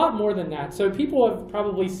it's a lot more than that. So people have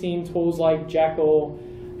probably seen tools like Jekyll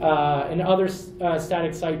and other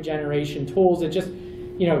static site generation tools that just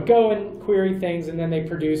go and query things and then they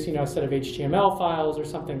produce a set of HTML files or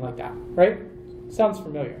something like that, right? Sounds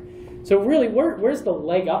familiar. So really, where's the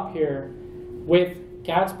leg up here with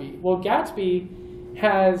Gatsby? Well, Gatsby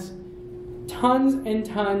has tons and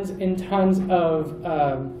tons and tons of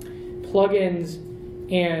plugins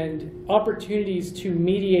and opportunities to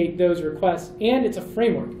mediate those requests, and it's a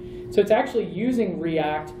framework. So it's actually using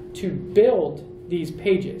React to build these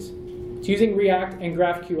pages. It's using React and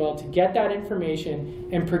GraphQL to get that information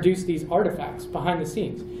and produce these artifacts behind the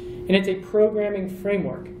scenes. And it's a programming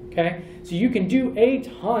framework. Okay, so you can do a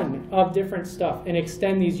ton of different stuff and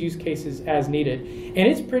extend these use cases as needed, and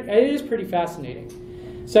it is pretty fascinating.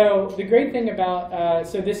 So the great thing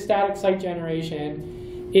about this static site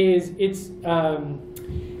generation is it's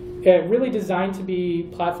really designed to be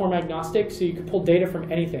platform agnostic, so you can pull data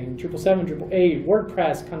from anything: Drupal 7, Drupal 8,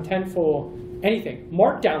 WordPress, Contentful, anything.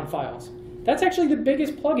 Markdown files. That's actually the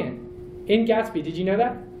biggest plugin in Gatsby. Did you know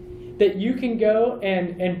that? That you can go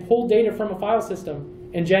and pull data from a file system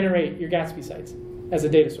and generate your Gatsby sites as a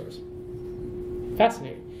data source.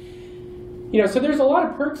 Fascinating. So there's a lot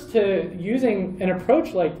of perks to using an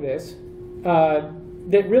approach like this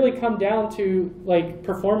that really come down to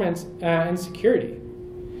performance and security.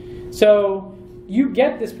 So you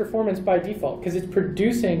get this performance by default because it's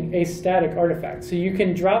producing a static artifact. So you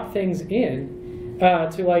can drop things in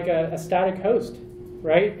to a static host,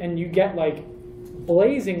 right? And you get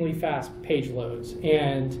blazingly fast page loads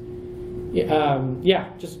and Yeah,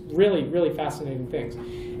 just really, really fascinating things.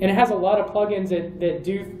 And it has a lot of plugins that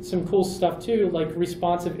do some cool stuff too, like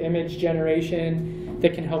responsive image generation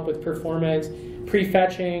that can help with performance,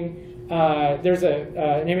 prefetching. There's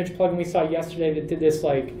an image plugin we saw yesterday that did this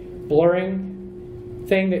like blurring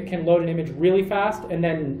thing that can load an image really fast and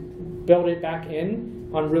then build it back in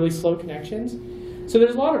on really slow connections. So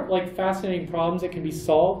there's a lot of like fascinating problems that can be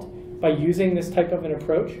solved by using this type of an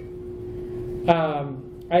approach.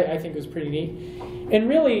 I think it was pretty neat. And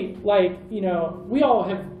really, like, you know, we all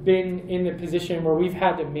have been in the position where we've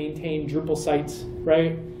had to maintain Drupal sites,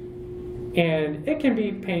 right? And it can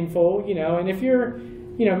be painful, you know, and if you're,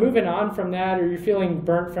 you know, moving on from that or you're feeling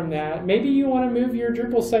burnt from that, maybe you want to move your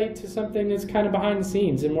Drupal site to something that's kind of behind the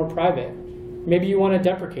scenes and more private. Maybe you want to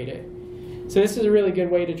deprecate it. So this is a really good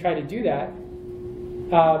way to try to do that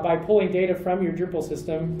by pulling data from your Drupal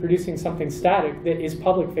system, producing something static that is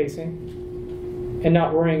public facing, and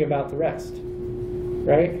not worrying about the rest,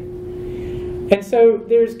 right? And so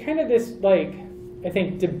there's kind of this, like, I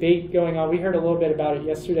think, debate going on. We heard a little bit about it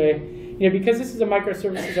yesterday. You know, because this is a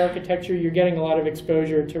microservices architecture, you're getting a lot of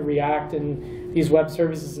exposure to React and these web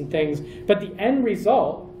services and things. But the end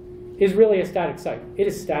result is really a static site. It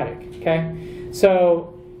is static, okay?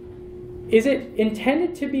 So is it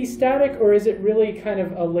intended to be static, or is it really kind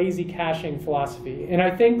of a lazy caching philosophy? And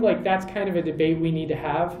I think, like, that's kind of a debate we need to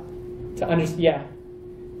have to understand. Yeah.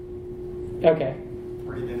 Okay.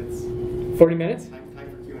 40 minutes. 40 minutes? Time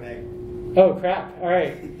for Q&A. Oh, crap. All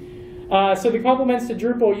right. So the compliments to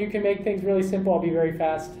Drupal, you can make things really simple. I'll be very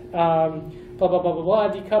fast. Blah, blah, blah, blah,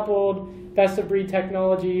 blah. Decoupled, best of breed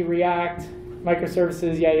technology, React,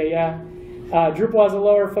 microservices, yeah. Drupal has a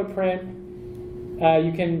lower footprint.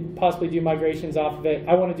 You can possibly do migrations off of it.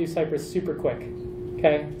 I want to do Cypress super quick.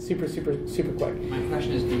 Okay? Super quick. My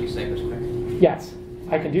question is, can you use Cypress quick? Yes,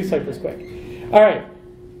 I can do Cypress quick. All right.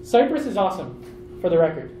 Cypress is awesome, for the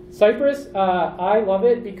record. Cypress, I love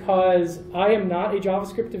it because I am not a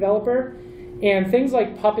JavaScript developer, and things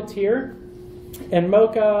like Puppeteer and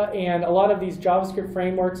Mocha and a lot of these JavaScript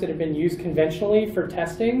frameworks that have been used conventionally for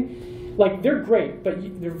testing, like, they're great, but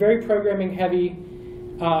they're very programming heavy,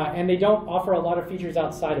 and they don't offer a lot of features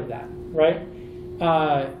outside of that, right?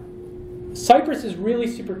 Cypress is really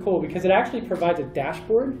super cool because it actually provides a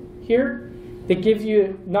dashboard here that gives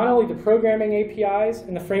you not only the programming APIs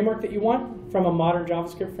and the framework that you want from a modern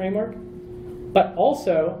JavaScript framework, but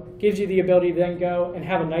also gives you the ability to then go and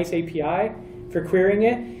have a nice API for querying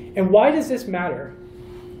it. And why does this matter?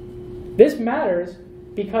 This matters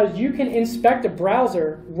because you can inspect a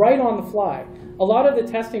browser right on the fly. A lot of the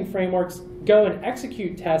testing frameworks go and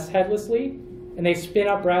execute tests headlessly, and they spin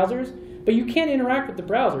up browsers, but you can't interact with the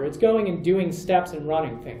browser. It's going and doing steps and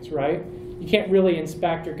running things, right? You can't really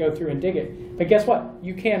inspect or go through and dig it. But guess what?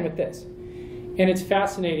 You can with this. And it's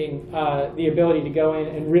fascinating, the ability to go in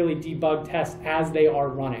and really debug tests as they are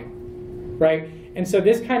running, right? And so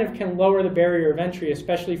this kind of can lower the barrier of entry,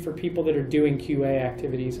 especially for people that are doing QA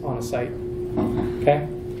activities on a site, okay?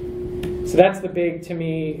 So that's the big, to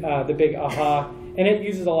me, the big aha. And it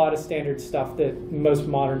uses a lot of standard stuff that most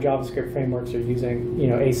modern JavaScript frameworks are using, you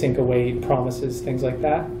know, async await, promises, things like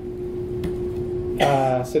that.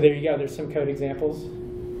 So there you go. There's some code examples,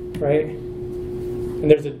 right? And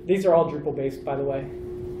these are all Drupal based, by the way.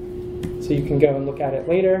 So you can go and look at it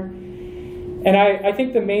later. And I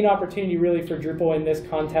think the main opportunity really for Drupal in this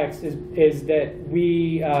context is that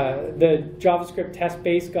the JavaScript test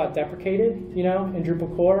base got deprecated, you know, in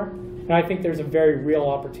Drupal core. And I think there's a very real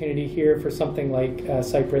opportunity here for something like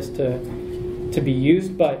Cypress to be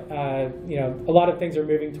used. But you know, a lot of things are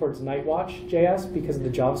moving towards Nightwatch.js because of the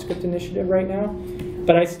JavaScript initiative right now.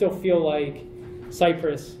 But I still feel like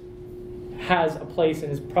Cypress has a place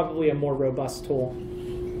and is probably a more robust tool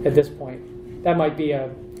at this point. That might be a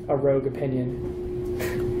rogue opinion,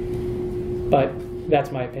 but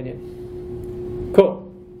that's my opinion.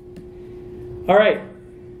 Cool. All right.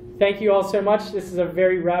 Thank you all so much. This is a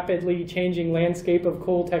very rapidly changing landscape of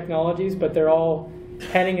cool technologies, but they're all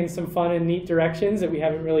heading in some fun and neat directions that we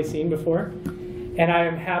haven't really seen before. And I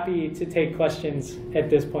am happy to take questions at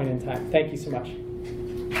this point in time. Thank you so much.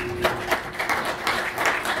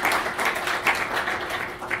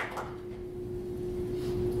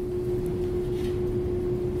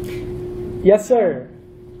 Yes, sir.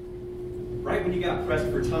 Right when you got pressed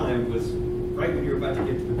for time was right when you were about to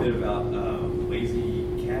get to the bit about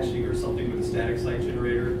lazy caching or something with a static site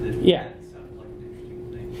generator. That sounded like an interesting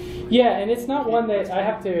thing. Yeah, and it's not one that I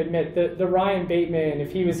have to admit, the Ryan Bateman,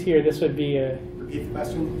 if he was here, this would be a... Repeat the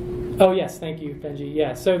question. Oh, yes, thank you, Benji.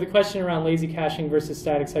 Yeah, so the question around lazy caching versus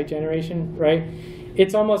static site generation, right?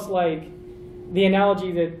 It's almost like the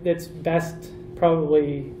analogy that's best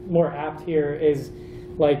probably more apt here is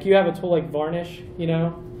like you have a tool like Varnish, you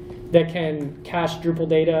know, that can cache Drupal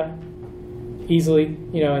data easily,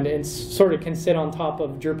 you know, and sort of can sit on top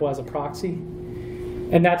of Drupal as a proxy.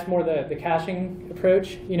 And that's more the caching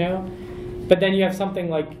approach, you know. But then you have something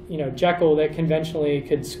like, you know, Jekyll that conventionally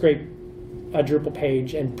could scrape a Drupal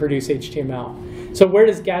page and produce HTML. So where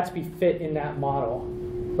does Gatsby fit in that model,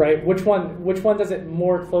 right? Which one does it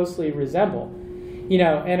more closely resemble? You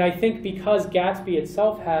know, and I think because Gatsby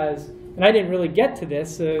itself has, and I didn't really get to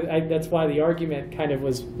this, that's why the argument kind of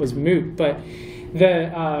was moot, but the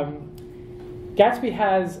Gatsby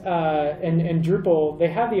has, and Drupal, they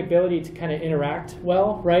have the ability to kind of interact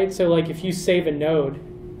well, right? So like if you save a node,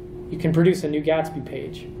 you can produce a new Gatsby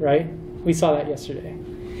page, right? We saw that yesterday.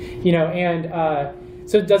 You know, and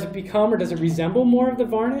so does it become or does it resemble more of the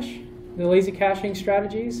Varnish, the lazy caching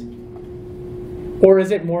strategies? Or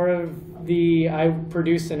is it more of the I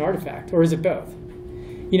produce an artifact, or is it both?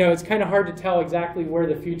 You know, it's kind of hard to tell exactly where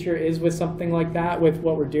the future is with something like that, with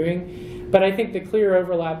what we're doing. But I think the clear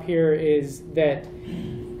overlap here is that,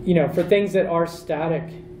 you know, for things that are static,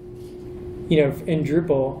 you know, in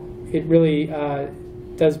Drupal, it really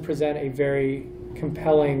does present a very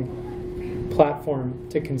compelling platform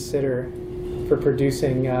to consider for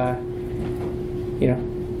producing, you know,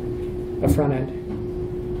 a front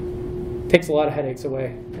end. Takes a lot of headaches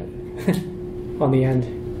away on the end.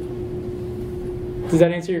 Does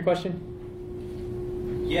that answer your question?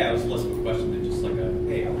 Yeah, it was less of a question than just like a,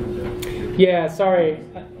 hey, I wanted to... Yeah, sorry.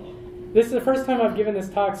 This is the first time I've given this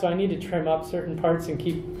talk, so I need to trim up certain parts and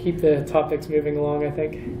keep the topics moving along, I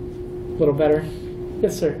think, a little better.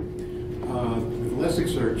 Yes, sir. With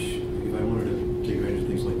Elasticsearch, if I wanted to take advantage of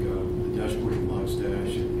things like the dashboard and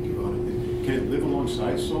Logstash and give on it, can it live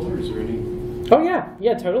alongside Solar? Is there any? Oh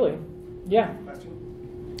yeah, totally. Yeah. Question?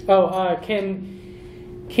 Oh,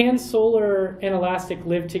 can Solar and Elastic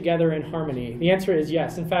live together in harmony? The answer is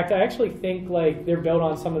yes. In fact, I actually think like they're built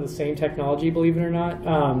on some of the same technology, believe it or not.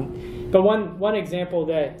 But one example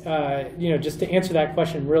that you know, just to answer that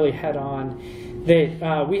question really head on,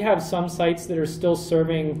 that we have some sites that are still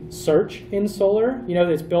serving search in Solar, you know,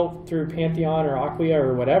 that's built through Pantheon or Acquia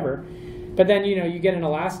or whatever. But then, you know, you get an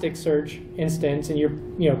Elasticsearch instance and you're,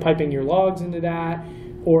 you know, piping your logs into that,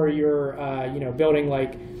 or you're, you know, building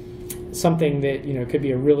like something that, you know, could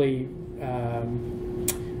be a really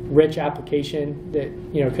rich application that,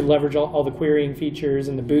 you know, could leverage all the querying features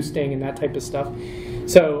and the boosting and that type of stuff.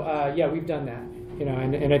 So yeah, we've done that, you know,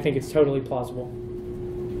 and I think it's totally plausible.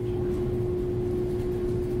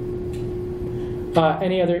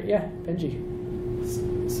 Any other? Yeah, Benji.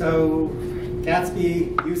 So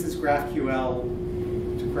Gatsby uses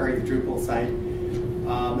GraphQL to query the Drupal site.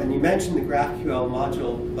 And you mentioned the GraphQL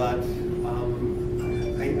module, but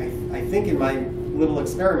I think in my little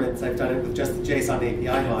experiments I've done it with just the JSON API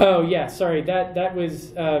module. Oh yeah, sorry. That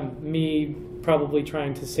was me probably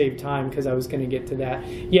trying to save time because I was going to get to that.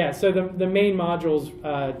 Yeah, so the main modules,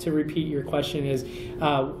 to repeat your question, is,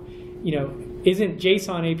 you know, isn't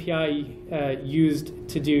JSON API used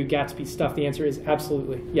to do Gatsby stuff? The answer is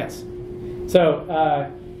absolutely yes. So,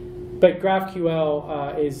 but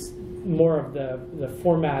GraphQL is more of the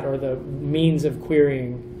format or the means of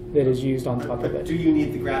querying that is used on top of it. Do you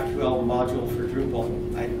need the GraphQL module for Drupal?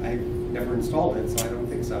 I never installed it, so I don't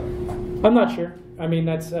think so. I'm not sure. I mean,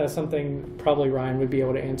 that's something probably Ryan would be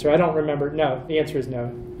able to answer. I don't remember. No, the answer is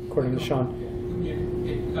no, according to Sean.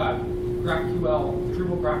 GraphQL,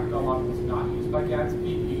 Drupal GraphQL module is not used by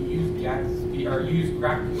Gatsby. You use Gatsby, or use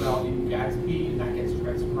GraphQL in Gatsby, and that gets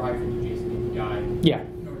transcribed from the JSON API. Yeah.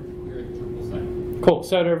 In order to query the Drupal site. Cool.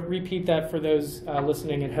 So to repeat that for those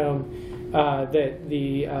listening at home, that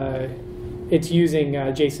it's using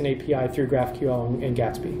JSON API through GraphQL and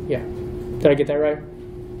Gatsby. Yeah. Did I get that right?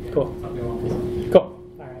 Cool. Cool.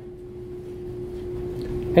 All right.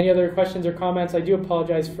 Any other questions or comments? I do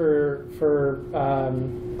apologize for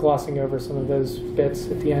glossing over some of those bits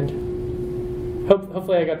at the end.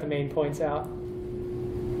 Hopefully I got the main points out.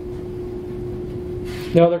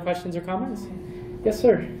 No other questions or comments? Yes,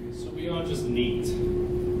 sir. So beyond just neat,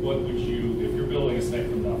 what would you, if you're building a site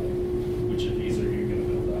from nothing, which of these are you going to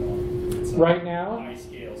build that on? It's right now? High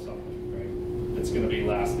scale something, right? That's going to be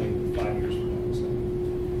lasting 5 years from now.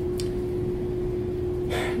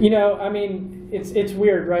 You know, I mean, it's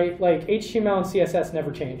weird, right? Like HTML and CSS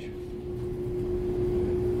never change.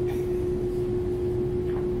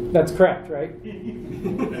 That's correct, right?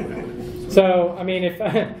 So, I mean,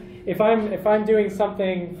 if I'm doing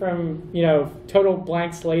something from, you know, total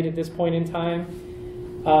blank slate at this point in time,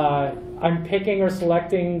 I'm picking or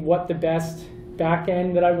selecting what the best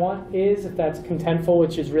backend that I want is. If that's contentful,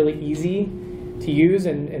 which is really easy to use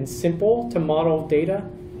and simple to model data,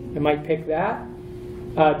 I might pick that.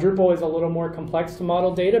 Drupal is a little more complex to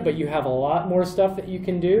model data, but you have a lot more stuff that you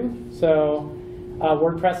can do. So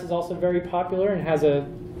WordPress is also very popular and has a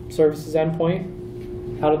services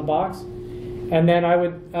endpoint out of the box. And then I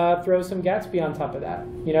would throw some Gatsby on top of that,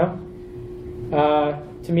 you know?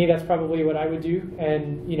 To me, that's probably what I would do.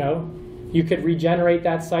 And, you know, you could regenerate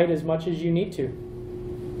that site as much as you need to.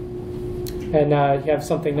 And you have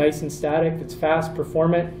something nice and static that's fast,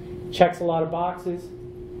 performant, checks a lot of boxes.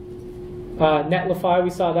 Netlify, we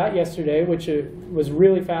saw that yesterday, which was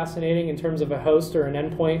really fascinating in terms of a host or an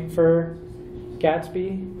endpoint for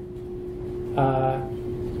Gatsby.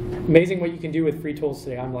 Amazing what you can do with free tools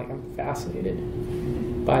today. I'm fascinated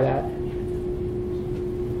by that.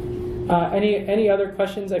 Any other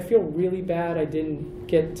questions? I feel really bad I didn't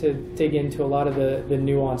get to dig into a lot of the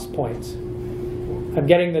nuanced points. I'm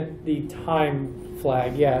getting the time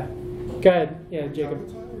flag. Yeah. Go ahead. Yeah, Jacob.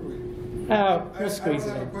 We'll squeeze it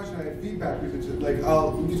in. I have a question. I have feedback because it's like,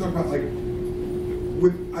 you talk about like,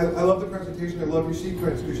 I love the presentation. I love your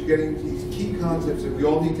sequence because you're getting these key concepts that we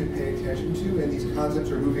all need to pay attention to, and these concepts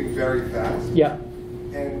are moving very fast. Yeah.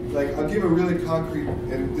 And like, I'll give a really concrete,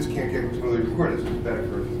 and this can't get totally recorded, so it's better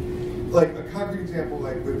for like a concrete example,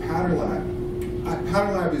 like with Pattern Lab.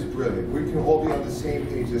 Pattern Lab is brilliant. We can all be on the same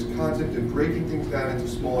page. This concept of breaking things down into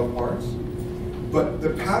smaller parts. But the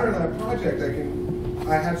Pattern Lab project,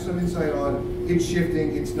 I have some insight on it's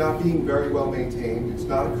shifting, it's not being very well maintained, it's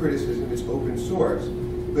not a criticism, it's open source.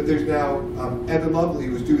 But there's now, Evan Lovely,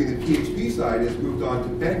 who's doing the PHP side, has moved on to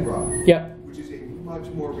Bedrock, which is a much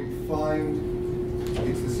more refined,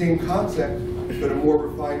 it's the same concept, but a more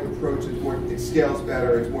refined approach. It scales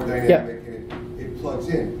better, it's more dynamic, and it plugs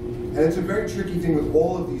in. And it's a very tricky thing with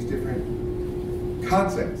all of these different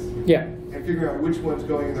concepts. Yeah. And figuring out which one's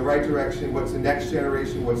going in the right direction, what's the next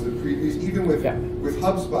generation, what's the previous. Even with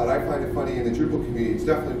HubSpot, I find it funny in the Drupal community, it's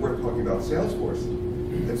definitely worth talking about Salesforce.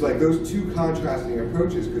 It's like those two contrasting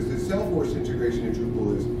approaches, because the Salesforce integration in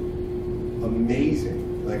Drupal is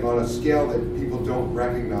amazing, like on a scale that people don't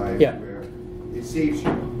recognize, where it saves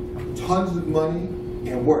you tons of money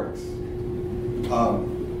and works.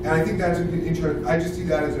 And I think that's a good intro. I just see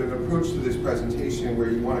that as an approach to this presentation where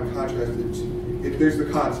you want to contrast it. There's the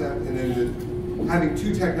concept, and then having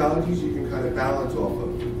two technologies you can kind of balance off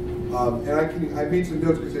of. And I made some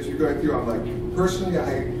notes because as you're going through, I'm like, personally,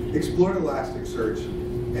 I explored Elasticsearch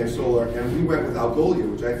and Solar, and we went with Algolia,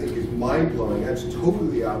 which I think is mind-blowing. That's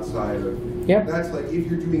totally outside of, that's like if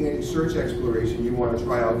you're doing any search exploration, you want to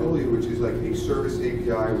try Algolia, which is like a service API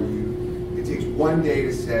where it takes one day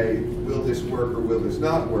to say, will this work or will this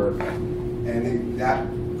not work? And that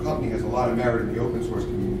company has a lot of merit in the open source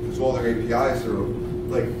community because all their APIs are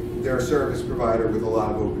like, they're a service provider with a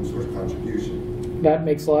lot of open source contribution. That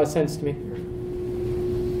makes a lot of sense to me.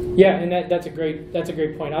 Yeah, and that's a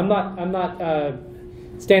great point. I'm not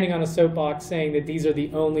standing on a soapbox saying that these are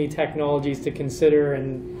the only technologies to consider,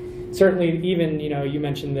 and certainly even, you know, you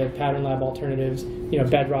mentioned the Pattern Lab alternatives, you know,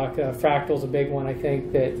 Bedrock, Fractal's a big one, I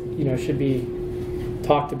think, that, you know, should be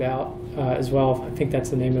talked about as well. I think that's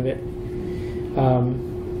the name of it.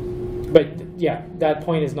 But yeah, that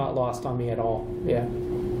point is not lost on me at all. Yeah.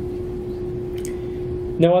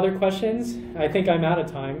 No other questions? I think I'm out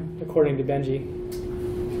of time, according to Benji.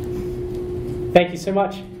 Thank you so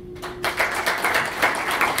much.